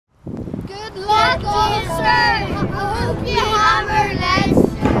Good luck, Ulster! Hope you hammer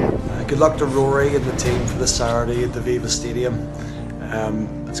Leinster! Good luck to Rory and the team for this Saturday at the Viva Stadium.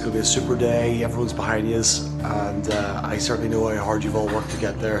 It's going to be a super day, everyone's behind you, and I certainly know how hard you've all worked to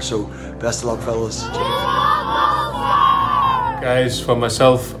get there, so best of luck, fellas. Guys, for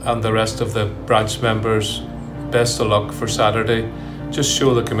myself and the rest of the branch members, best of luck for Saturday. Just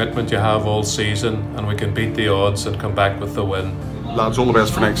show the commitment you have all season and we can beat the odds and come back with the win. Lads, all the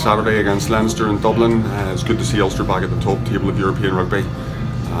best for next Saturday against Leinster in Dublin. It's good to see Ulster back at the top table of European rugby,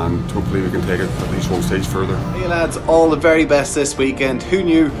 and hopefully we can take it at least one stage further. Hey lads, all the very best this weekend. Who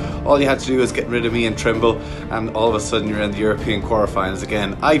knew all you had to do was get rid of me and Trimble and all of a sudden you're in the European quarterfinals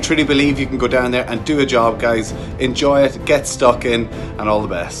again. I truly believe you can go down there and do a job, guys. Enjoy it, get stuck in, and all the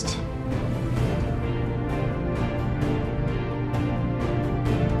best.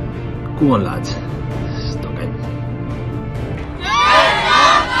 Go on lads, stuck in.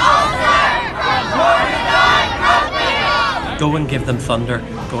 Go and give them thunder,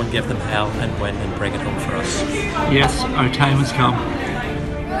 go and give them hell, and win and bring it home for us. Yes, our time has come.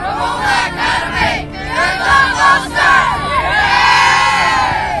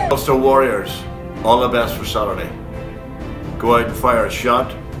 Ulster Warriors, all the best for Saturday. Go out and fire a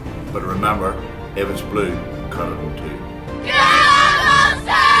shot, but remember, if it's blue, cut it in two.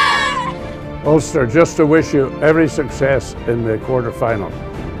 Ulster, just to wish you every success in the quarter-final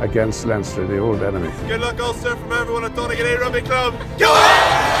against Leinster, the old enemy. Good luck, Ulster, from everyone at Donegal Rugby Club. Go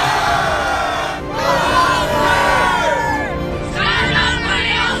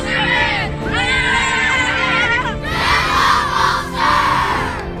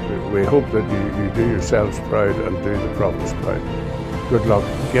We hope that you do yourselves proud and do the province proud. Good luck.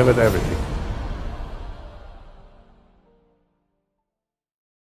 Give it everything.